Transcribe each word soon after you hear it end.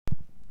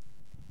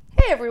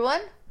Hey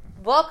everyone,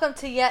 welcome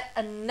to yet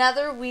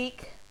another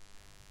week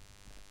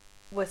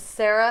with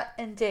Sarah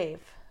and Dave.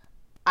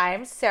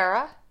 I'm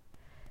Sarah,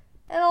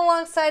 and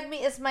alongside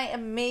me is my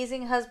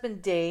amazing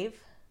husband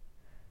Dave.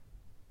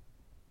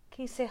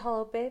 Can you say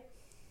hello, babe?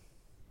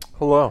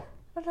 Hello.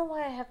 I don't know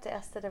why I have to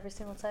ask that every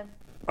single time.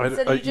 I-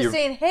 Instead of you just you're-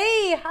 saying,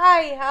 hey,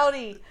 hi,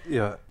 howdy.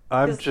 Yeah,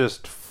 I'm 'Cause-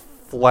 just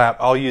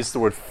I'll use the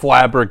word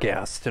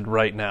flabbergasted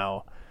right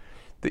now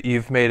that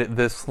you've made it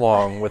this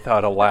long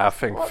without a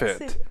laughing Let's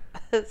fit. see.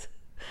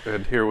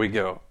 And here we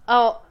go.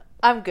 Oh,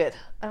 I'm good.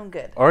 I'm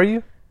good. Are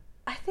you?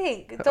 I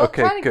think. Don't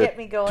try to good. get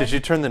me going. Did you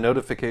turn the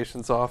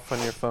notifications off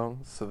on your phone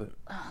so that?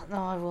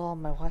 No, I will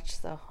on my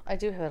watch, though. I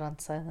do have it on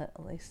silent,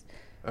 at least.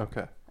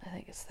 Okay. I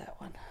think it's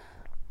that one.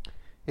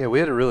 Yeah, we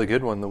had a really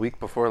good one the week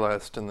before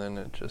last, and then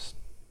it just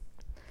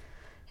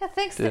Yeah,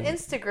 thanks to Didn't-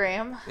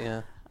 Instagram.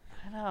 yeah.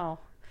 I know.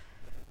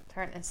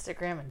 Turn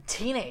Instagram and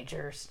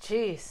teenagers.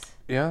 Jeez.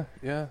 Yeah.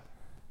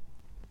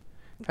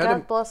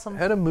 God bless them.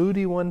 Had a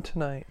moody one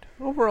tonight.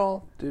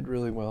 Overall, did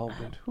really well,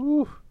 but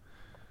whew.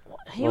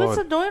 He was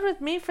Lord. annoyed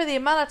with me for the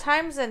amount of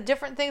times and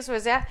different things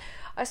was at.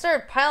 I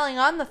started piling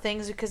on the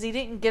things because he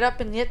didn't get up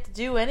and yet to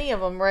do any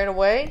of them right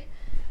away.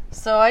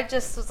 So I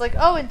just was like,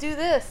 oh, and do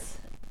this.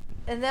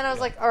 And then I was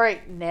like, all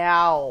right,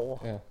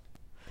 now. Yeah.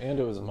 And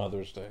it was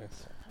Mother's Day.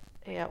 So.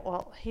 Yeah,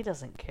 well, he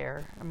doesn't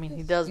care. I mean,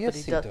 he does, but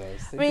Yes, he does.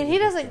 They I mean, do he a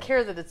good doesn't job.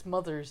 care that it's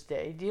Mother's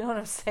Day. Do you know what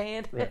I'm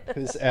saying? Right.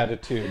 His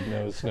attitude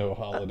knows no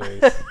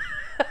holidays.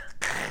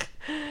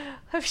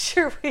 I'm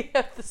sure we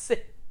have the same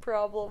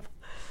problem.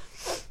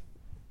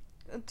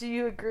 Do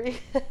you agree?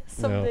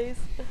 Some No. days.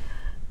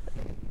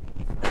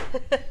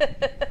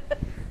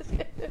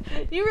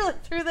 You really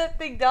threw that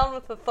thing down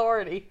with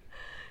authority.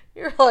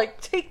 You're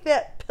like, take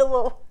that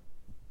pillow.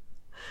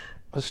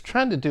 I was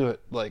trying to do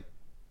it like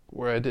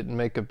where I didn't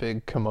make a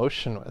big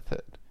commotion with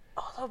it.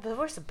 Oh, no, but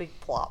where's a big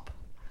plop?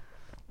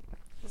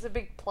 It's a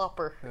big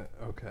plopper.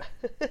 Okay.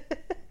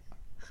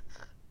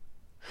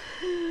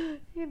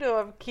 You know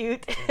I'm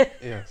cute.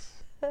 Yes.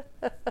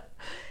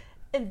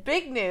 In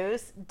big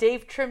news,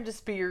 Dave trimmed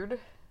his beard.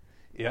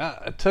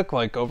 Yeah, it took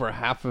like over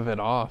half of it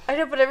off. I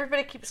know, but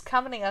everybody keeps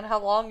commenting on how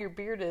long your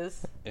beard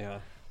is. Yeah.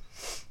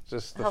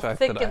 Just the How fact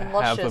thick that I and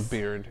have a luscious.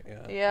 beard.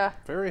 Yeah. Yeah.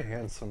 Very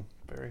handsome.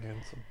 Very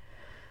handsome.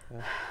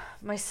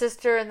 My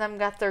sister and them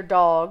got their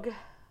dog,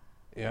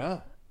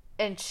 Yeah.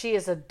 and she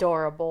is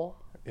adorable.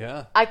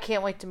 Yeah. I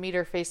can't wait to meet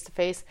her face to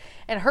face.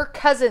 And her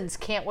cousins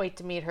can't wait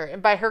to meet her.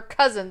 And by her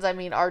cousins, I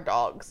mean our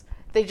dogs.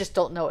 They just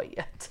don't know it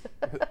yet.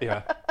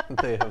 Yeah.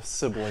 They have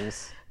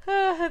siblings.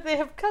 They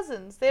have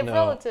cousins. They have No,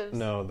 relatives.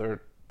 No,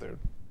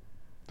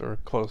 they're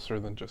closer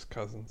than just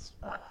cousins.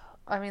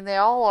 I mean, they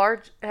all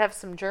have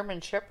some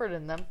German Shepherd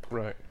in them.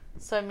 Right.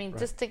 So, I mean,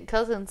 distant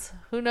cousins.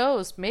 Who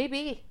knows?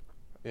 Maybe.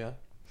 Yeah.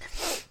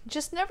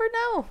 Just never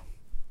know.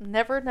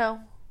 Never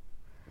know.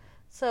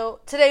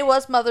 So, today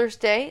was Mother's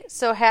Day.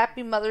 So,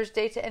 happy Mother's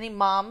Day to any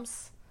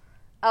moms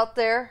out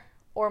there,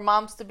 or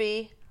moms to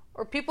be,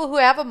 or people who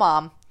have a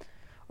mom,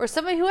 or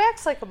somebody who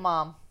acts like a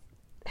mom.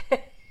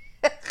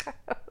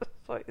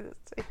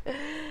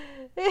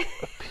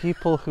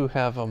 People who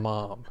have a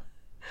mom.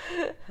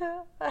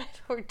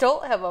 Or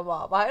don't have a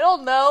mom. I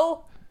don't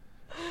know.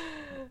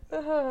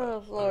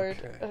 Oh, Lord.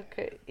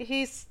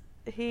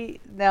 Okay.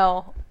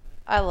 No.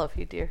 I love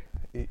you, dear.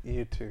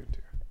 You too,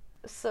 dear.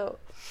 So,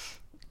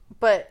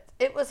 but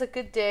it was a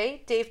good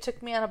day. Dave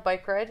took me on a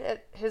bike ride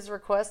at his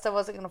request. I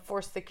wasn't going to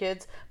force the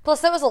kids.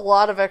 Plus, that was a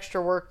lot of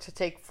extra work to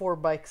take 4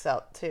 bikes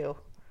out, too.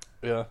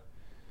 Yeah.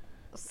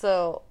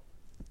 So,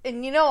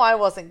 and I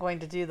wasn't going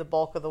to do the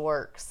bulk of the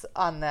works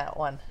on that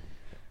one.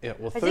 Yeah,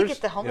 well, I did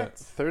get the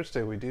helmets.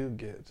 Thursday we do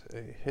get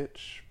a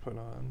hitch put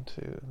on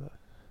to the...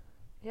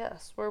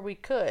 Yes, where we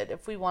could,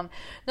 if we want.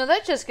 No,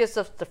 that just gives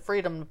us the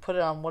freedom to put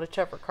it on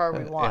whichever car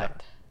we want.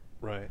 Yeah.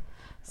 Right.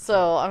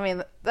 So, I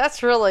mean,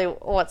 that's really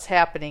what's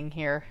happening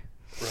here.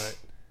 Right.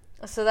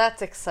 So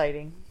that's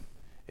exciting.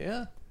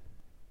 Yeah.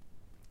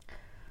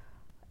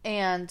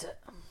 And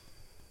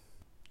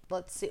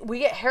let's see. We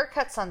get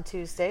haircuts on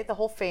Tuesday, the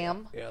whole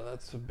fam. Yeah,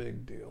 that's a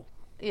big deal.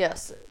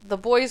 Yes, the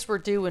boys were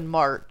due in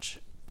March.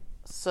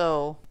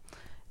 So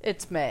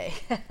it's May.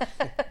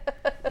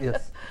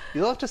 Yes.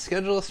 You'll have to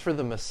schedule us for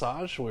the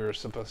massage we were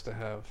supposed to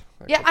have.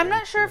 Yeah, I'm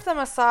not sure if the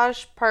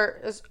massage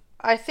part is.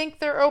 I think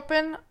they're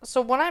open.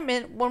 So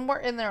when we're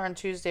in there on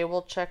Tuesday,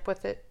 we'll check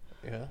with it.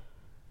 Yeah.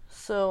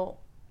 So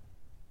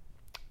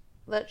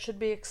that should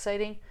be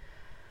exciting.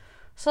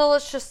 So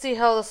let's just see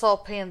how this all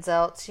pans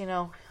out.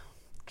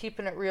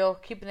 Keeping it real,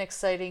 keeping it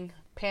exciting.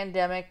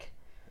 Pandemic.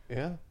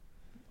 Yeah.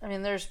 I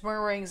mean, there's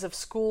murmurings of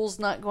schools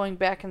not going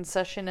back in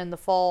session in the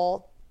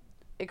fall,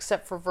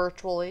 except for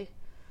virtually.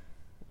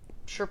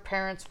 I'm sure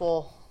parents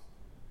will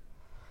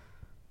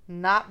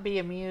not be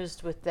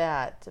amused with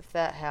that if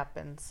that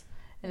happens.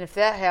 And if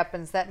that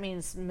happens, that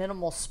means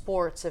minimal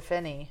sports, if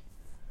any.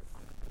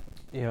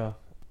 Yeah.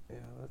 Yeah,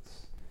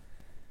 that's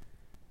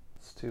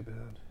too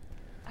bad.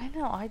 I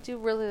know. I do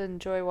really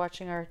enjoy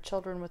watching our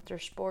children with their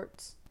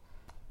sports.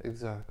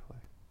 Exactly.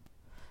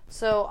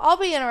 So I'll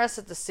be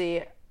interested to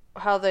see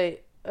how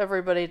they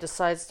everybody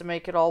decides to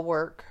make it all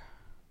work.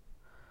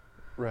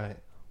 Right.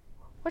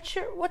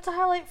 What's a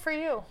highlight for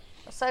you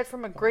aside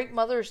from a great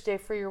Mother's Day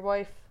for your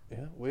wife?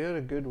 Yeah, we had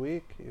a good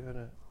week.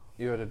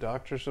 You had a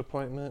doctor's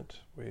appointment.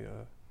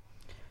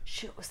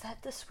 Shoot, was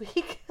that this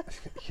week?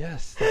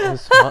 Yes,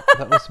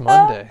 that was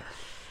Monday.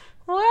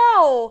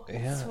 Wow.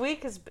 Yeah. This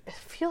week it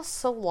feels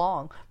so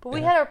long. But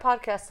we Yeah. had our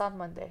podcast on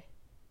Monday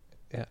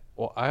Yeah.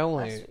 Well, I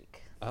last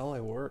only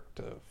week. worked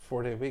a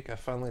 4-day week. I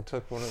finally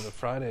took one of the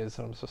Fridays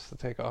that I'm supposed to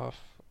take off.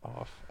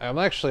 I'm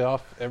actually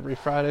off every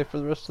Friday for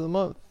the rest of the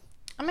month.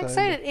 I'm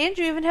excited. And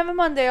you even have a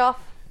Monday off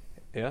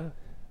Yeah.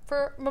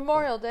 for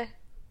Memorial Day.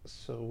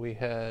 So we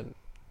had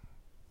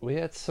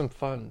some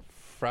fun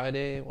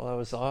Friday while I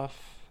was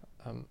off.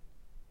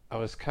 I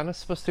was kind of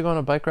supposed to go on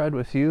a bike ride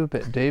with you,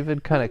 but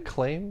David kind of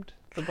claimed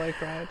the bike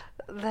ride.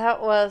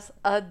 That was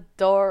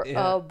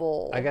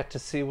adorable. I got to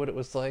see what it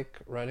was like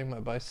riding my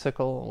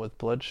bicycle with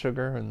blood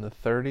sugar in the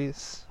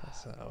 30s.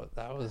 So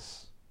that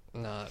was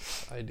not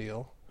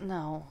ideal.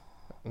 No.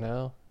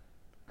 No,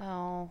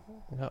 Oh.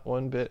 not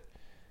one bit.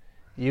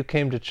 You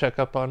came to check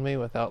up on me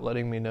without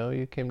letting me know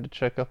you came to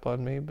check up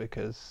on me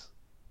because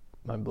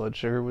my blood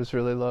sugar was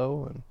really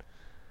low, and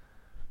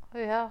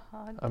Yeah.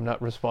 I'm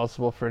not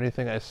responsible for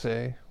anything I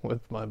say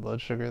with my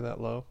blood sugar that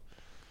low.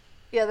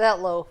 Yeah, that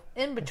low.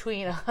 In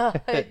between.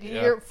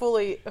 You're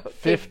fully capable.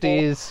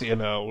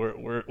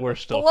 50s, we're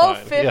still Below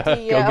fine.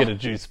 50, yeah. Go get a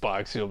juice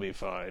box, you'll be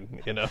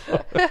fine,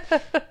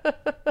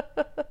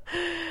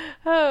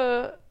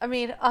 I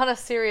mean, on a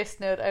serious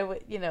note,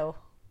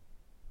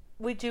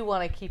 we do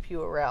want to keep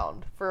you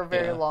around for a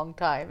very long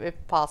time,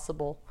 if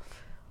possible.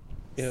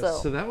 Yeah,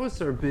 so that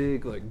was our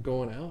big,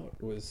 going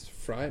out was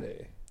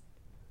Friday.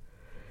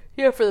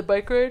 Yeah, for the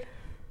bike ride.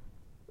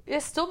 Yeah,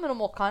 still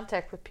minimal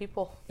contact with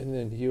people. And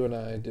then you and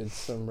I did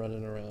some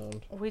running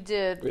around. We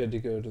did. We had to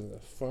go to the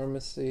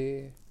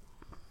pharmacy,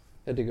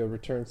 had to go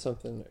return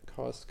something at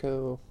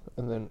Costco,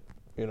 and then,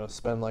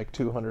 spend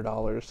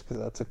 $200 because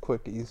that's a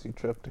quick, easy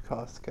trip to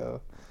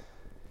Costco.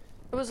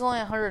 It was only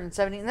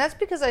 $170, and that's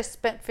because I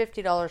spent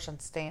 $50 on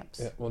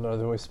stamps. Yeah, well, no,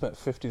 then we spent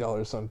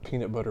 $50 on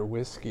peanut butter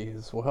whiskey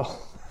as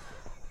well.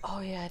 Oh,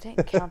 yeah, I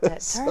didn't count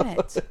that. Darn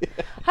it.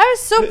 Yeah. I was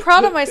so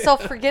proud of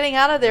myself for getting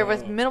out of there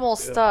with minimal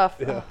stuff.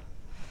 Yeah.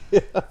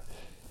 Yeah.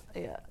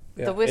 Yeah.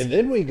 The whiskey. And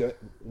then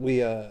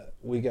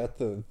we got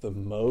the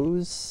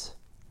Moe's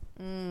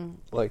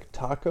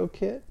taco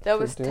kit. That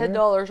was dinner.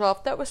 $10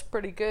 off. That was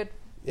pretty good.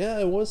 Yeah,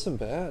 it wasn't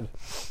bad.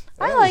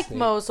 I like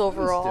Moe's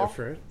overall. It was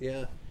different.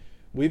 Yeah.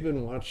 We've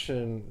been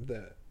watching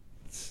that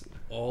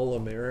All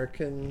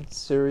American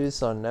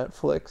series on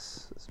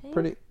Netflix. It's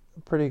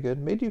pretty good.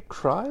 Made you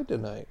cry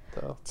tonight,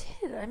 though. It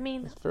did. I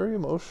mean, it's very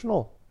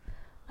emotional.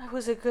 It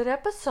was a good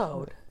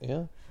episode.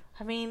 Yeah.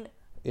 I mean,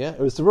 yeah, it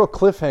was a real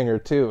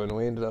cliffhanger too, and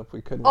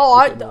we couldn't.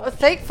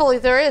 Thankfully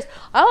there is.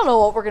 I don't know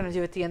what we're gonna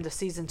do at the end of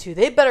season 2.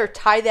 They better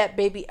tie that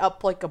baby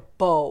up like a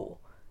bow,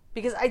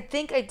 because I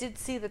think I did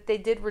see that they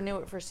did renew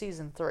it for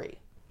season 3.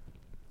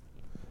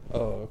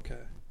 Oh, okay.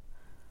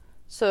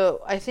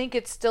 So I think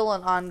it's still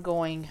an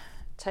ongoing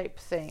type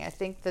thing. I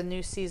think the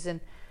new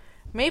season,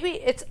 maybe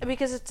it's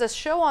because it's a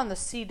show on the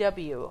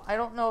CW. I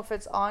don't know if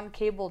it's on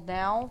cable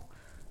now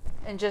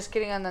and just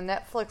getting on the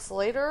Netflix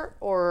later,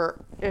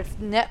 or if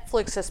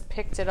Netflix has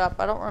picked it up.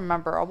 I don't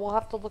remember. We'll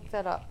have to look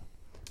that up.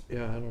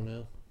 Yeah, I don't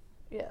know.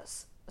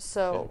 Yes.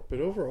 So. Yeah,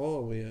 but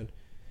overall, we had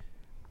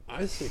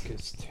Isaac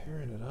is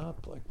tearing it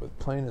up, with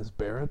playing his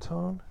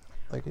baritone.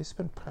 He's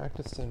been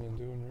practicing and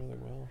doing really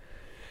well.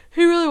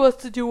 He really wants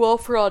to do well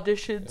for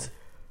auditions.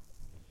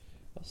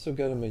 Yeah. Also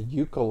got him a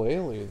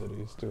ukulele that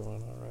he's doing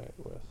all right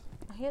with.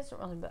 He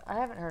hasn't really been. I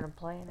haven't heard him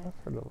playing it.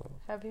 I've heard a little.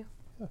 Have you?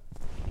 Yeah.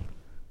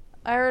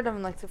 I heard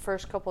him the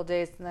first couple of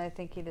days, and I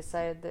think he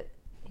decided that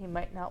he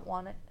might not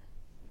want it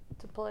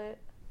to play it.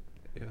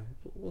 Yeah,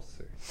 we'll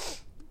see.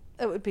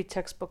 It would be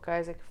textbook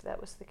Isaac if that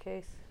was the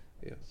case.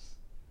 Yes.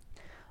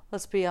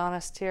 Let's be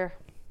honest here.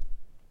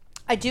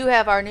 I do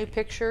have our new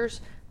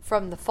pictures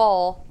from the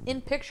fall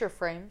in picture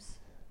frames.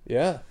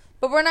 Yeah.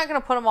 But we're not going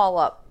to put them all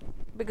up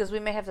because we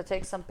may have to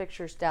take some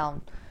pictures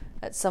down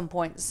at some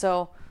point.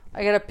 So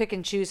I got to pick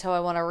and choose how I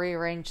want to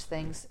rearrange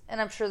things.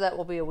 And I'm sure that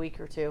will be a week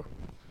or two.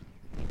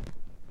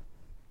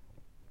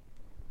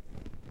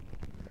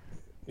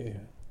 Yeah.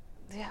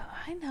 Yeah,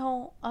 I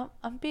know.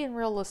 I'm being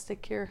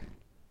realistic here.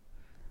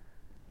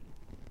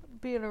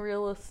 Being a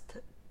realist,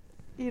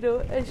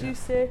 as you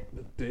say.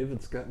 But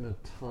David's gotten a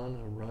ton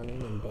of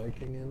running and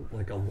biking in,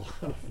 a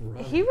lot of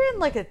running. He ran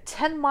a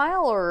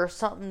 10-miler or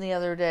something the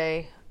other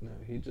day. No,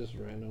 he just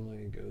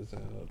randomly goes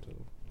out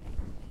and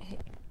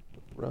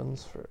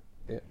runs for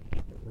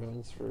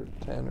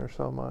 10 or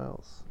so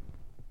miles.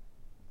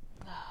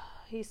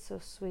 He's so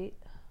sweet.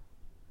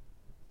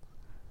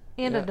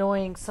 And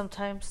annoying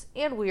sometimes.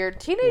 And weird.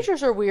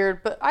 Teenagers are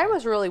weird, but I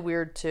was really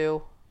weird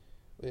too.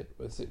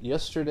 Was it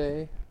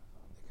yesterday?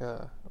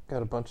 Got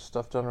a bunch of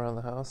stuff done around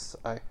the house.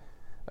 I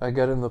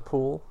got in the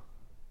pool.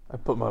 I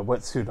put my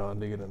wetsuit on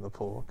to get in the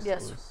pool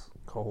because it was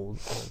cold.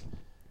 And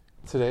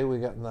today we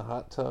got in the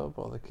hot tub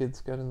while the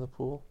kids got in the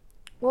pool.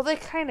 Well, they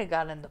kind of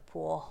got in the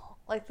pool.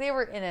 Like, they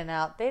were in and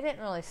out. They didn't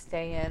really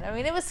stay in. I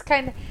mean, it was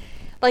kind of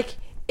like,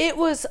 it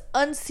was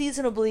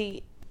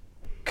unseasonably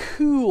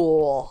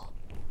cool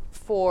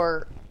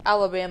for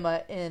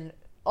Alabama in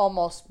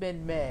almost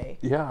mid-May.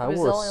 Yeah, it was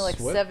only like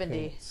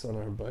 70 on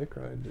our bike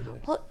ride today.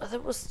 Well,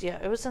 it was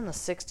in the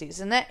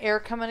 60s, and that air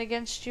coming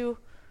against you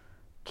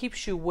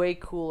keeps you way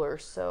cooler.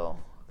 So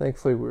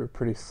Thankfully, we were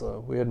pretty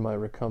slow. We had my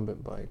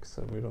recumbent bike,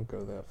 so we don't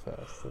go that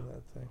fast in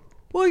that thing.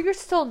 well, you're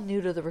still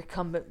new to the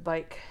recumbent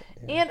bike,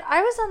 Yeah. and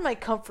I was on my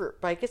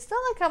comfort bike. It's not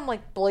like I'm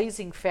like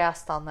blazing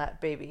fast on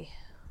that baby.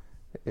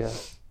 Yeah,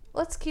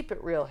 Let's keep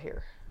it real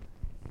here.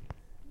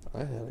 I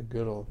had a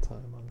good old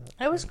time on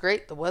that. It was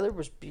great. The weather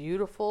was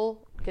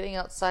beautiful. Getting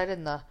outside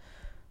in the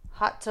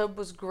hot tub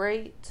was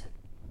great.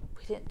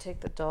 We didn't take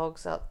the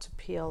dogs out to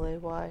PLAY.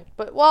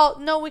 But, well,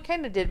 no, we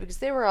kind of did because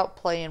they were out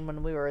playing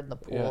when we were in the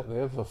pool. Yeah, they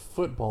have a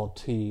football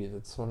tee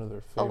that's one of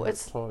their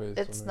favorite toys.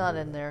 It's not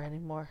in there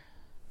anymore.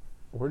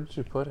 Where did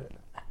you put it?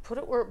 I put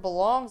it where it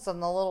belongs,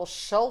 on the little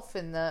shelf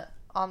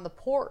on the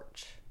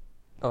porch.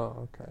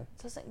 Oh, okay.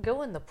 It doesn't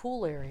go in the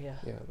pool area.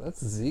 Yeah,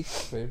 that's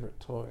Zeke's favorite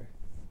toy.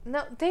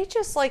 No, they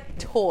just like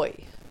toy.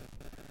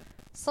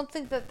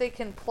 Something that they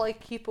can play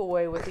keep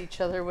away with each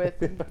other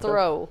with and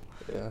throw.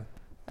 Yeah.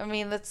 I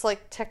mean, that's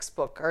like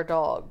textbook, our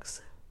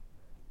dogs.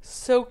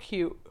 So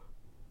cute.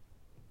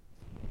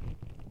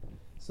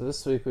 So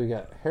this week we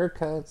got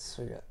haircuts.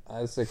 We got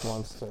Isaac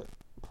wants to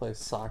play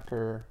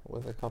soccer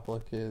with a couple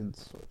of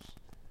kids, which,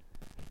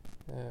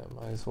 yeah,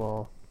 might as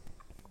well.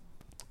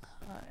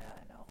 I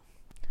know.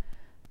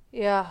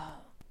 Yeah,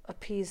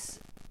 appease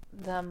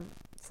them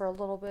for a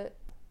little bit.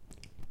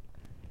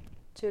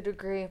 To a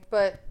degree.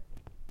 But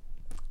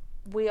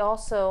we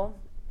also,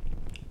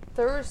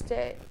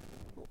 Thursday,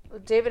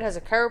 David has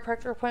a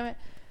chiropractor appointment.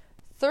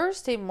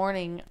 Thursday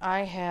morning,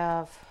 I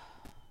have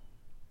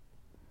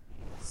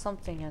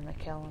something in the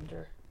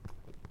calendar.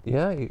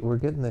 Yeah, we're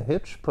getting the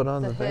hitch put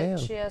on the van.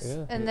 Hitch, yes.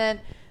 Yeah, and then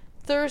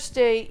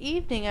Thursday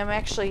evening, I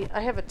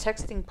have a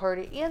texting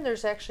party, and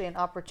there's actually an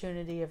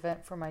opportunity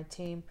event for my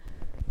team.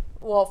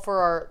 Well, for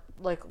our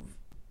like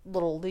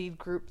little lead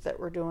group that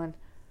we're doing.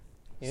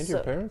 And your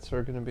parents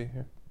are going to be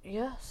here.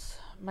 Yes,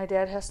 my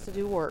dad has to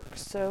do work,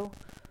 so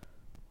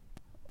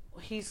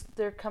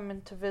they're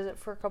coming to visit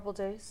for a couple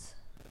days.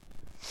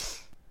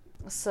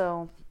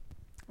 So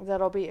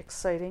that'll be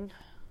exciting.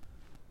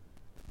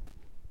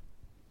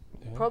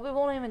 Yeah. Probably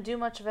won't even do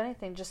much of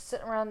anything. Just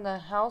sit around the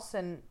house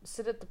and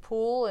sit at the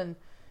pool and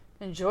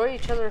enjoy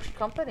each other's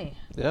company.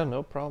 Yeah,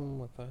 no problem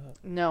with that.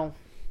 No,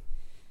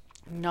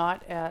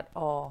 not at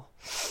all.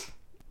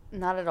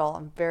 Not at all.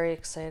 I'm very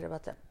excited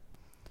about that.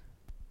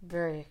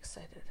 Very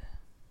excited.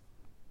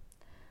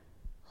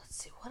 Let's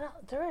see, what else?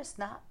 There is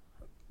not.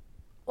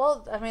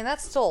 Well, I mean,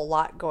 that's still a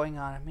lot going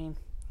on. I mean,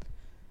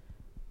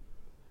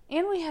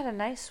 and we had a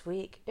nice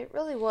week. It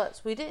really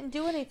was. We didn't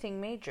do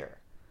anything major.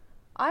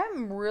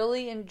 I'm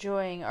really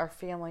enjoying our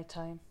family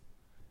time.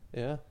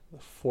 Yeah, the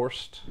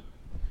forced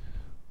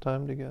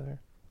time together.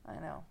 I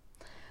know.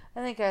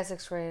 I think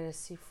Isaac's ready to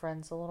see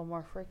friends a little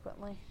more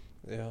frequently.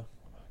 Yeah,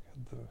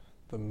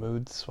 the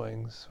mood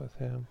swings with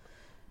him.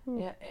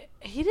 Yeah,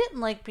 he didn't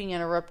like being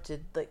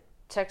interrupted, like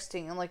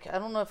texting, and like I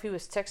don't know if he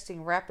was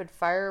texting rapid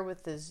fire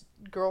with his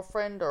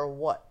girlfriend or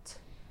what.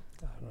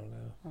 I don't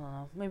know. I don't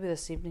know. Maybe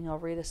this evening I'll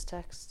read his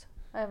text.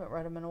 I haven't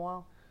read him in a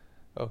while.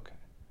 Okay.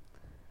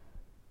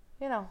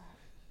 You know,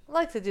 I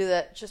like to do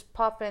that. Just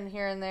pop in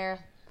here and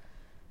there.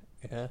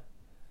 Yeah.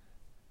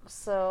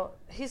 So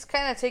he's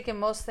kind of taken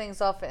most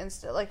things off of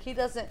Insta. Like he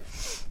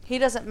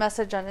doesn't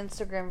message on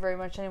Instagram very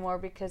much anymore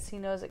because he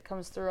knows it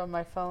comes through on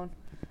my phone.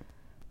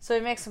 So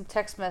he makes some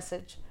text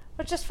message,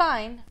 which is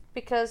fine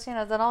because, you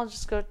know, then I'll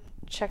just go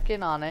check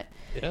in on it.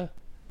 Yeah.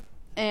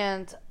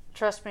 And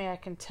trust me, I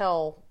can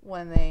tell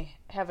when they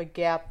have a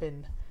gap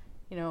in,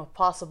 you know,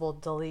 possible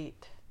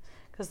delete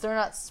because they're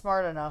not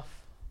smart enough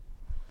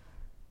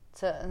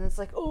to. And it's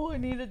like, oh, I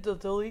needed to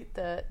delete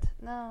that.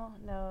 No,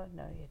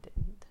 you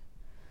didn't.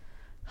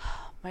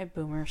 My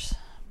boomers,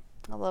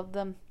 I love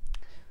them.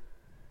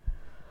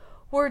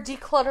 We're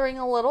decluttering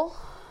a little.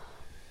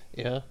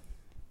 Yeah.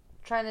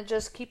 Trying to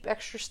just keep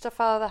extra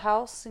stuff out of the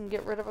house and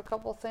get rid of a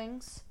couple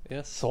things.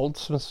 Yeah, sold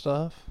some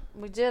stuff.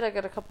 We did. We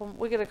got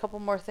a couple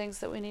more things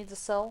that we need to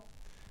sell.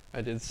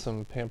 I did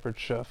some Pampered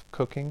Chef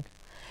cooking.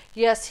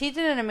 Yes, he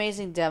did an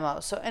amazing demo.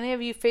 So any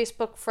of you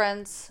Facebook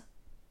friends,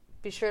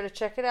 be sure to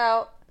check it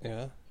out.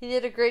 Yeah. He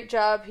did a great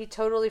job. He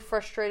totally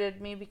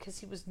frustrated me because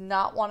he was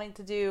not wanting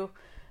to do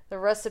the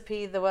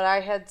recipe what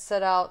I had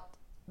set out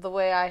the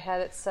way I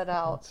had it set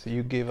out. So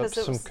you gave up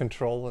some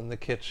control in the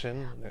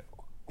kitchen.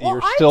 Well,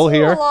 You're still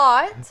here. I do a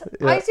lot.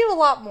 Yeah. I do a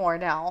lot more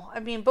now. I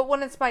mean, but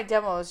when it's my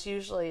demos,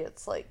 usually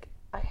it's like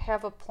I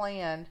have a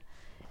plan.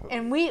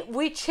 And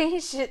we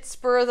changed it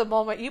spur of the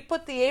moment. You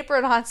put the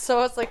apron on,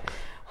 so it's like,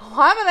 well,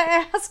 I'm going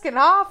to ask an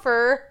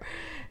offer.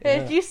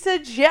 And you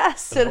said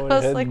yes. And I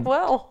was like,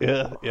 well.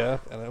 Yeah.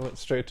 And I went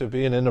straight to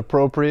being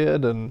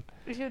inappropriate and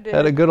you did.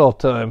 had a good old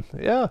time.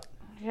 Yeah.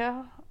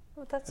 Yeah,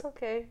 but that's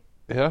okay.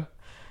 Yeah.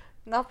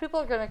 Now people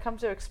are going to come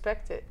to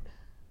expect it.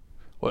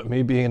 What,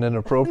 me being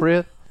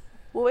inappropriate?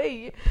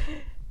 way.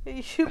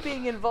 You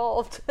being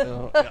involved.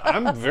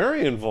 I'm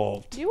very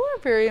involved. You are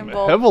very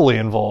involved. Heavily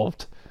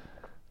involved.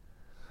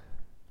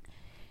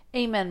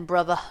 Amen,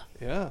 brother.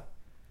 Yeah.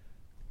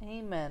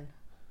 Amen.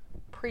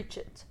 Preach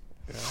it.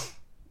 Yeah.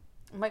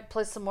 I might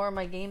play some more of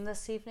my game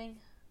this evening.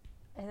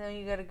 I know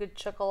you got a good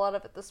chuckle out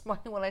of it this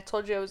morning when I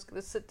told you I was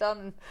going to sit down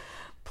and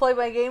play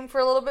my game for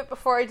a little bit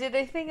before I did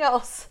anything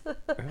else.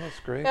 That's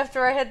great.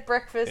 After I had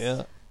breakfast.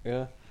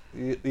 Yeah.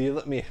 You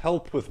let me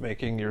help with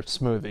making your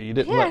smoothie. You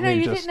didn't Yeah, let no, me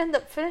you just didn't end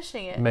up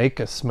finishing it. make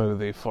a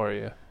smoothie for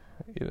you.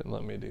 You didn't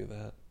let me do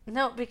that.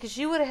 No, because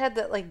you would have had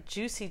that like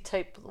juicy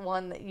type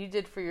one that you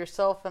did for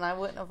yourself, and I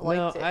wouldn't have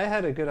liked it. I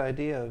had a good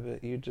idea,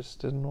 but you just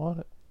didn't want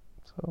it.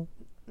 So.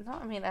 No,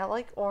 I mean, I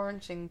like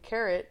orange and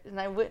carrot, and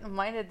I wouldn't have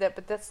minded that,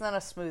 but that's not a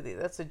smoothie.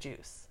 That's a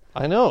juice.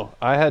 I know.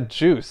 I had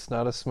juice,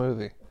 not a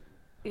smoothie.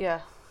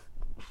 Yeah.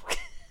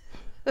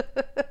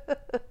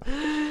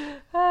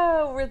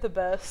 Oh, we're the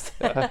best.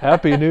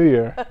 Happy New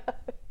Year.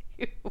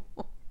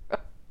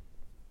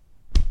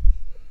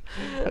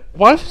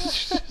 Why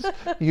did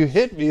you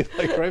hit me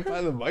like right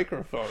by the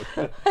microphone?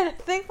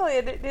 Thankfully,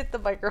 I didn't hit the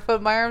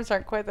microphone. My arms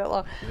aren't quite that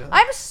long. Yeah.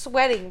 I'm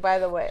sweating, by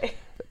the way.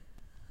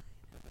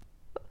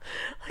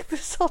 Like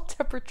this whole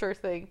temperature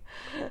thing.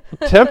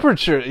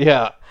 Temperature,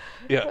 yeah.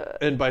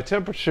 And by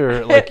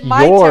temperature, like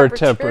My your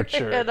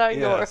temperature. And not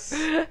yes.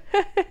 yours.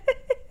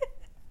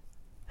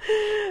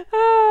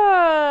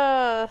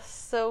 Ah,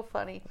 so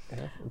funny.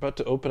 Yeah, we're about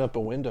to open up a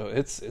window.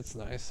 It's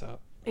nice out.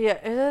 Yeah,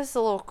 it is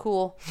a little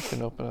cool. You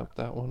can open up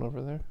that one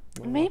over there.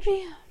 We'll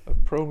Maybe. watch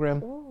a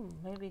program. Ooh,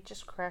 maybe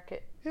just crack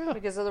it. Yeah.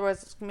 Because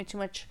otherwise it's going to be too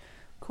much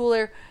cool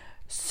air.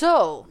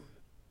 So,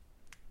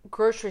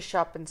 grocery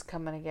shopping's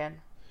coming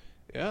again.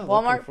 Yeah.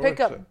 Walmart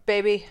pickup,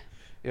 baby.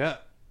 Yeah,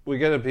 we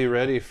got to be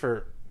ready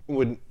for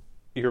when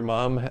your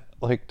mom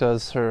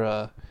does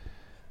her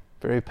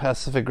very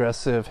passive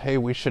aggressive. Hey,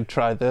 we should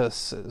try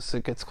this. As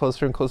it gets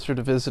closer and closer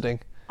to visiting.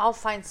 I'll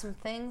find some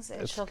things,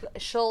 and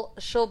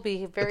she'll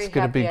be very it's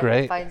gonna happy be I great.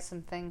 can find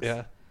some things.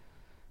 Yeah.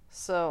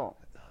 So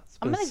It's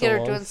I'm been gonna so get her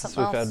long doing since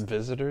something else. We've had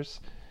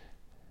visitors.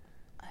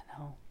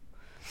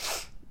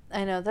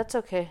 I know, that's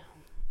okay.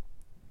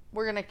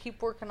 We're gonna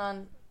keep working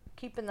on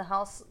keeping the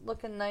house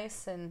looking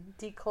nice and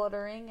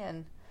decluttering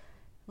and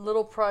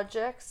little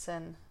projects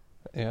and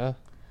Yeah.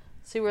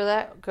 see where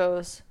that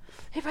goes.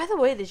 Hey, by the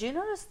way, did you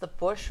notice the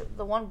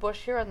one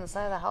bush here on the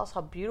side of the house,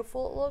 how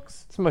beautiful it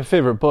looks? It's my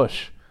favorite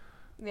bush.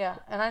 Yeah,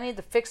 and I need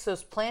to fix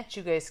those plants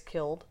you guys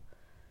killed.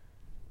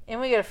 And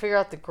we gotta figure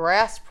out the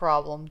grass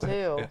problem,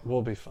 too.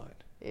 We'll be fine.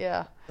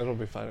 Yeah. It'll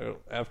be fine.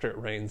 After it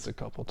rains a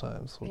couple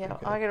times. We'll Yeah, be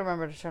good. I gotta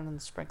remember to turn on the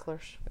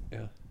sprinklers.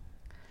 Yeah.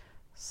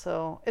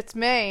 So, it's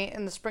May,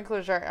 and the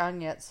sprinklers aren't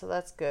on yet, so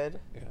that's good.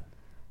 Yeah.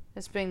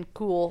 It's been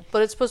cool.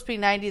 But it's supposed to be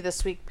 90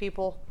 this week,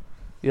 people.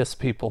 Yes,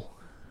 people.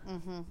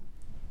 Mm-hmm.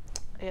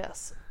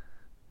 Yes.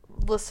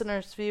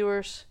 Listeners,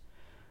 viewers.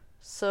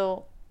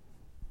 So,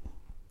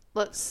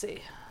 let's see.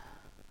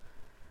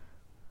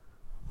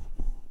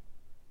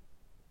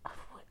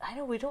 I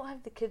know we don't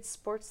have the kids'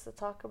 sports to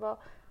talk about.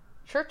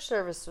 Church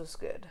service was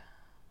good.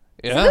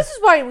 Yeah. So this is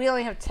why we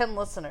only have 10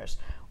 listeners.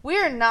 We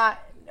are not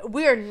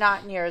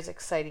near as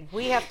exciting.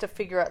 We have to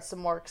figure out some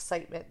more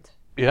excitement.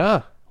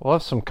 Yeah. We'll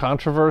have some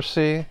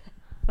controversy.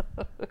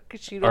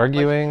 'Cause you know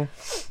Arguing.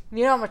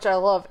 you know how much I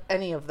love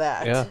any of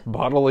that. Yeah.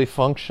 Bodily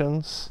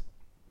functions.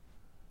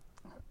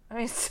 I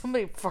mean,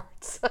 somebody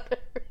farts.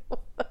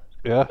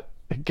 Yeah.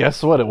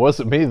 Guess what? It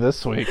wasn't me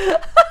this week.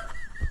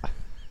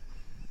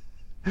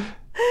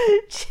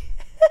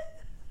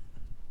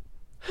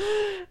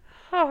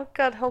 Oh,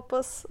 God help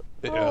us.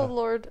 Yeah. Oh,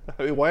 Lord.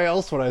 I mean, why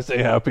else would I say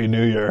Happy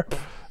New Year?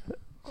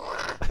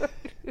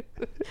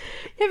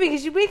 Yeah,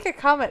 because you make a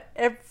comment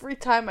every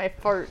time I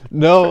fart.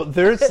 No,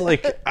 there's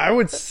I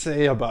would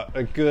say about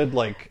a good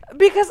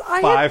Because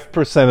I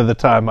 5% of the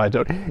time I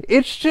don't.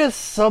 It's just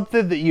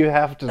something that you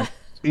have to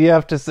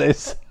say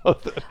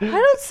something. I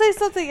don't say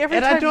something every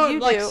And time I don't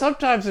you do.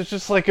 sometimes it's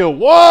just like a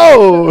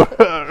whoa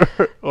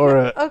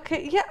or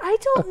Okay, yeah, I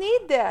don't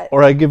need that.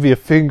 or I give you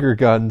finger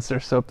guns or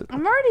something.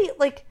 I'm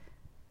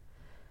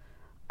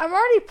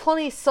already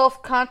plenty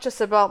self-conscious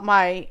about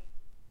my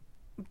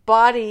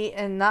body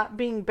and not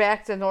being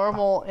back to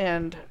normal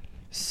and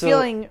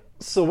feeling.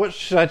 So what,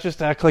 should I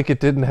just act like it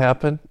didn't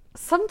happen?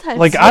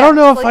 Sometimes, I don't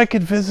know if I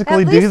could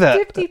physically do that.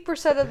 At least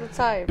 50% of the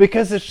time.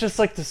 Because it's just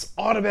this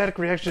automatic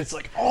reaction. It's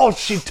oh,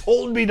 she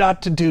told me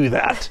not to do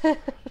that.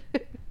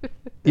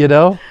 You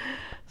know?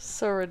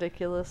 So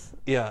ridiculous.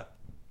 Yeah.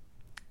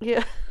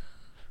 Yeah.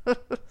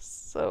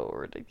 So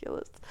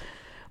ridiculous.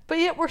 But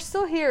yet we're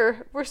still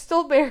here. We're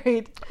still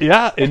married.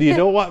 Yeah, and you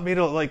don't want me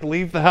to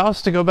leave the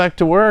house to go back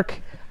to work.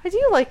 I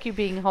do like you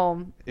being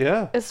home.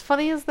 Yeah. As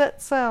funny as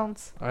that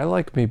sounds. I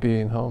like me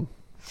being home.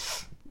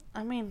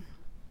 I mean,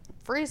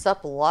 frees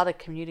up a lot of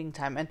commuting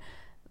time. And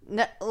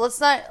let's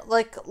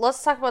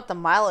talk about the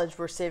mileage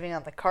we're saving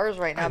on the cars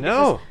right now. I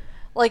know.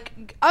 Because,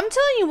 I'm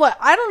telling you what,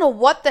 I don't know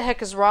what the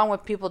heck is wrong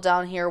with people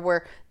down here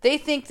where they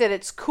think that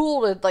it's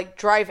cool to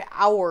drive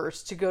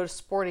hours to go to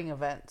sporting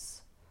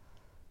events.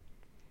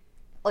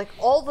 like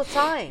all the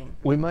time.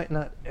 We might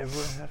not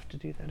ever have to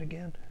do that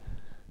again.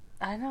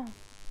 I know.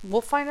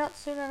 We'll find out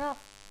soon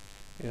enough.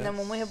 Yes. And then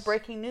when we have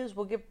breaking news,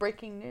 we'll give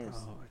breaking news.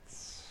 Oh,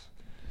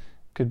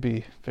 could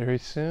be very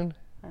soon.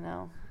 I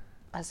know.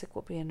 Isaac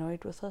will be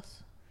annoyed with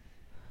us.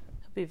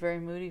 He'll be very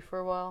moody for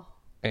a while.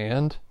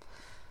 And?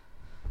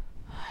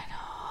 I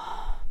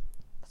know.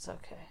 It's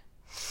okay.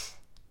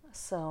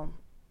 So,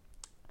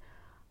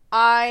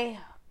 I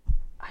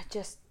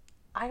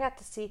got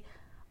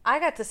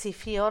to see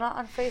Fiona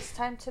on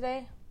FaceTime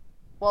today.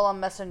 Well, on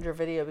Messenger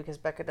video because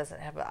Becca doesn't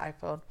have an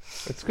iPhone.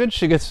 It's good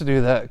she gets to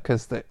do that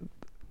because they're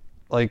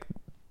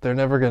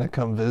never going to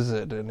come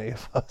visit any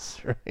of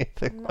us or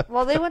anything.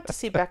 Well, they went to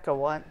see Becca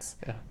once.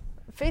 Yeah.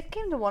 Faith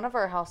came to one of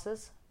our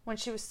houses when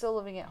she was still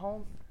living at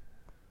home.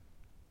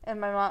 And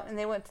my mom, and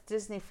they went to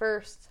Disney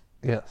first.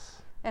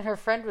 Yes. And her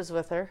friend was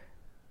with her.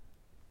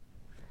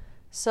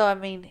 So, I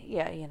mean,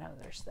 yeah,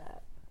 there's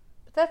that.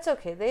 But that's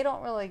okay. They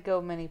don't really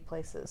go many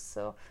places.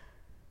 So,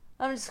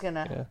 I'm just going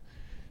to... Yeah.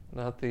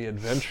 Not the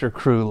adventure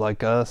crew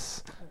like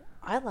us.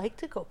 I like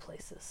to go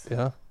places.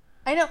 Yeah.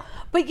 I know.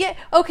 But yeah,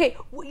 okay.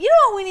 You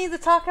know what we need to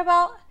talk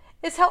about?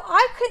 Is how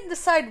I couldn't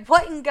decide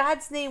what in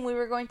God's name we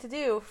were going to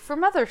do for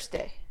Mother's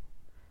Day.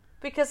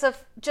 Because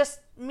of just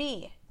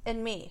me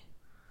and me.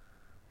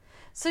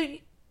 So,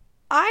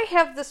 I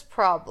have this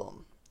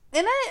problem.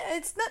 And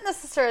it's not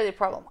necessarily a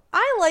problem.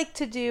 I like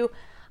to do...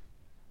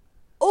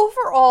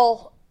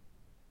 Overall,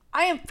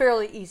 I am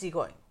fairly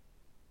easygoing.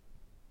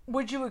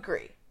 Would you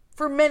agree?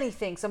 For many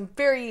things, I'm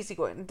very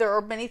easygoing. There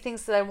are many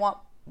things that I want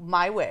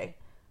my way.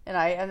 And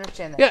I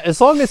understand that. Yeah,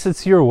 as long as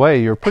it's your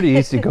way, you're pretty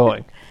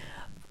easygoing.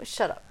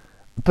 Shut up.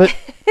 But...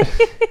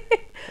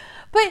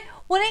 But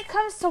when it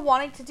comes to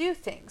wanting to do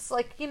things,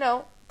 like,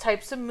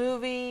 types of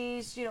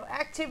movies,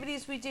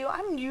 activities we do,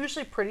 I'm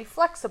usually pretty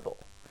flexible.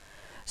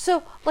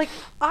 So, like,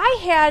 I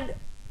had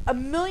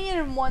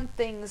 1,000,001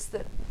 things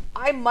that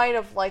I might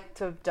have liked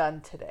to have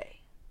done today.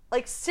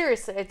 Like,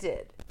 seriously, I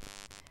did.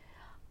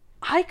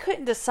 I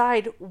couldn't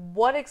decide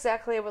what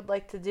exactly I would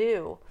like to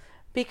do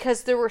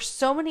because there were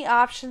so many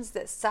options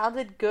that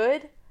sounded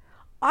good.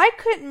 I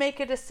couldn't make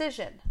a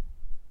decision,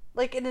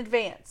 like, in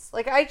advance.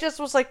 Like, I just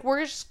was like,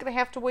 we're just going to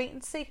have to wait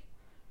and see.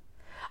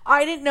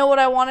 I didn't know what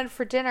I wanted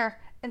for dinner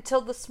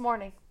until this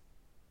morning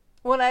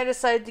when I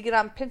decided to get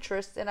on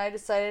Pinterest and I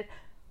decided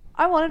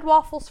I wanted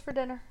waffles for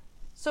dinner.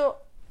 So,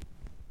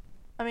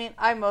 I mean,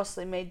 I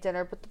mostly made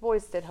dinner, but the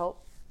boys did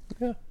help.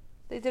 Yeah.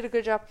 They did a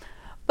good job.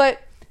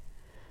 But,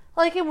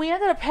 like, and we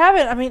ended up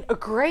having, a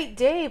great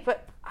day,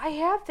 but I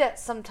have that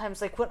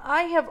sometimes. Like, when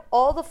I have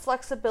all the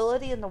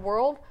flexibility in the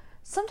world,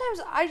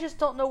 sometimes I just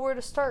don't know where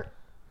to start.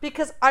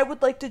 Because I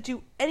would like to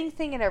do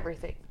anything and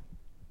everything.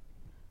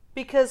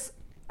 Because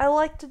I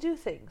like to do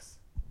things.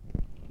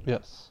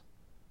 Yes.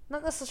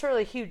 Not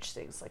necessarily huge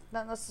things. Like,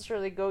 not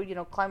necessarily go,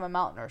 climb a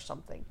mountain or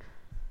something.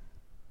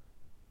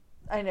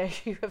 I know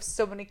you have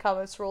so many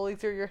comments rolling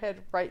through your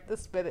head right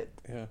this minute.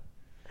 Yeah.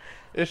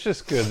 It's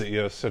just good that you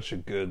have such a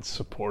good,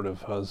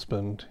 supportive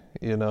husband,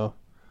 You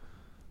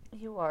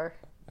are.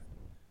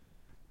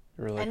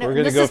 You're like, I know, we're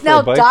going to this go is for now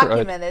a bike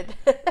documented.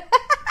 ride.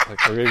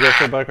 Like, we're going to go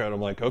for a bike ride.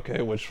 I'm like,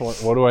 okay, which one?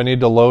 What do I need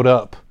to load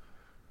up?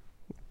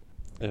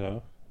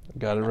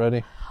 Got it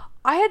ready?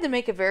 I had to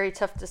make a very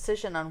tough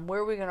decision on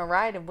where we're going to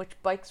ride and which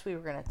bikes we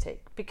were going to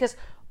take. Because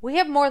we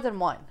have more than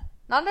one.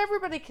 Not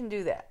everybody can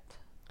do that.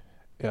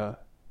 Yeah.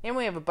 And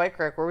we have a bike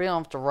rack where we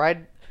don't have to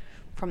ride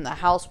from the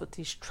house with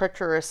these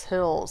treacherous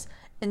hills.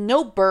 And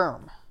no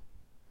berm.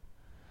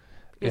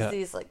 Because Yeah.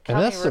 these, like, And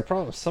that's the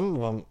problem. Some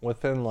of them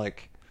within,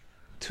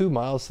 2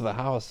 miles of the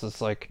house, it's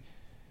like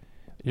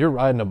you're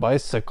riding a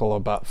bicycle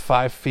about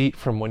 5 feet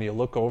from when you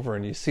look over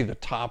and you see the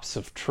tops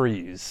of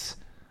trees.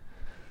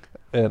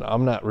 And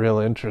I'm not real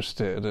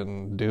interested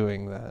in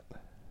doing that.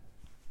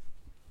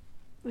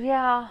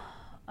 Yeah,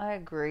 I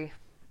agree.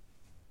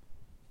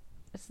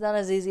 It's not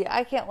as easy.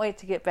 I can't wait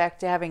to get back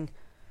to having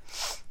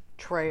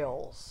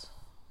trails.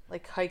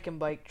 Like hike and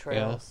bike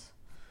trails.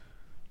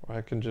 Yeah. Or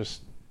I can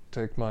just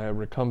take my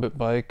recumbent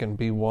bike and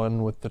be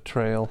one with the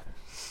trail.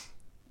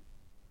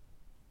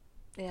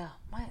 Yeah,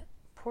 my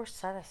poor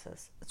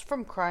sinuses. It's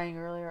from crying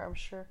earlier, I'm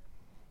sure.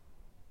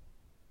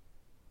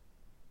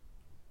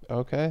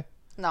 Okay.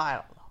 No, I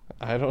don't know.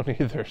 I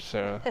don't either,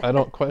 Sarah. I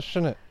don't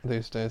question it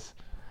these days.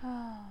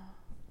 I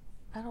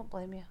don't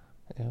blame you.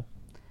 Yeah.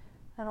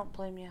 I don't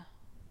blame you.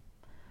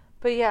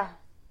 But yeah,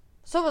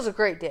 so it was a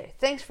great day.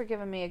 Thanks for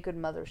giving me a good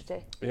Mother's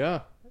Day.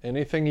 Yeah.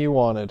 Anything you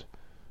wanted.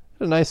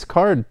 A nice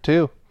card,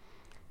 too.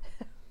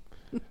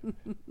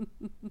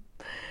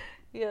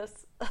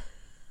 Yes.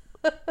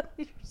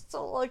 You're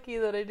so lucky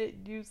that I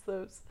didn't use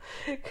those.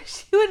 Because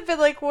she would have been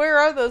like, where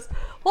are those?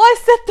 Well, I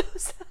sent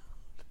those out.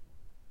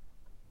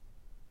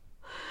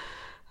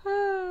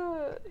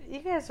 You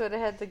guys would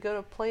have had to go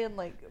to plan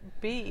like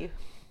B.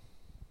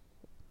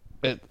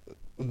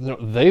 No,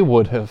 they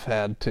would have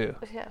had to.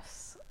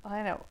 Yes,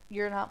 I know.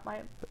 You're not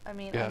my...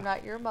 Yeah. I'm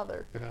not your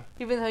mother. Yeah.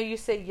 Even though you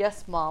say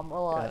yes, Mom,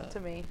 a lot to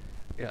me.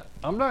 Yeah.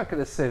 I'm not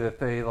going to say that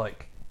they,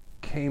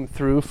 came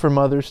through for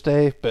Mother's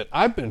Day, but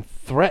I've been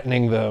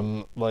threatening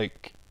them,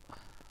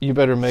 you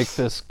better make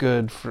this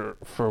good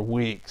for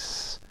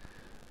weeks.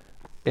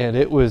 And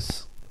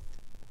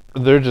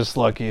they're just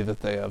lucky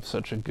that they have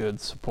such a good,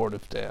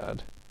 supportive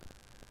dad.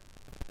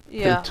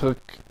 Yeah. They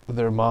took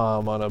their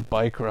mom on a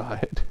bike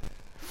ride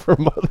for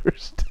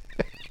Mother's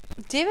Day.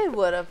 David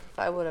would have, if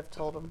I would have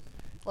told him,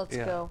 let's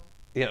go.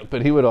 Yeah,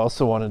 but he would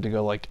also wanted to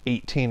go like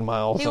 18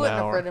 miles an hour. He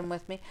wouldn't have ridden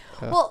with me.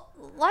 Yeah. Well,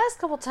 last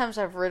couple times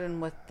I've ridden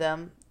with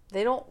them,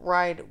 they don't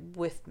ride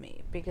with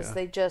me because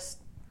they just...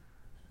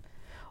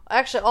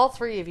 Actually, all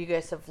three of you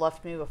guys have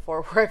left me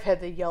before where I've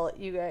had to yell at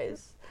you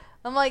guys.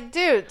 I'm like,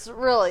 dudes,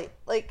 really,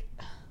 like,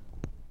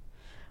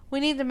 we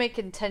need to make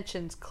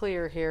intentions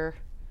clear here.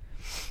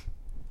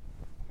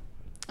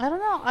 I don't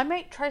know. I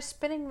might try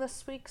spinning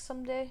this week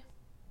someday.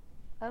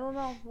 I don't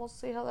know. We'll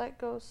see how that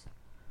goes.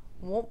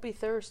 Won't be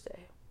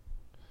Thursday.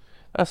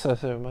 That's what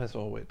I said. Might as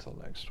well wait till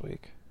next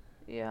week.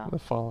 Yeah. The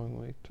following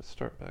week to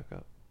start back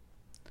up.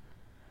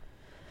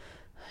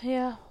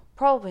 Yeah,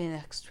 probably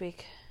next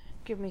week.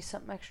 Give me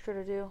something extra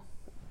to do.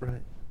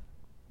 Right.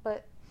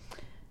 But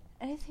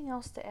anything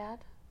else to add?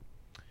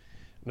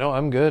 No,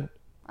 I'm good.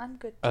 I'm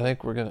good. I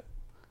think we're gonna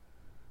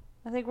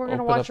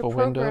watch a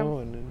program window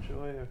and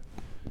enjoy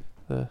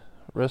the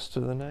rest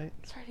of the night.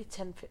 It's already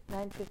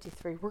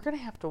 9:53. We're gonna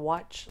have to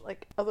watch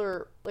like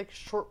other like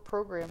short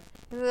program.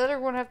 Either that or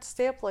we're gonna have to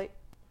stay up late.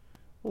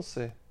 We'll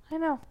see. I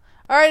know.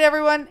 All right,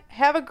 everyone.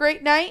 Have a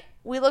great night.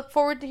 We look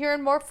forward to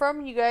hearing more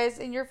from you guys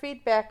and your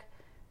feedback.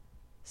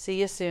 See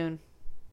you soon.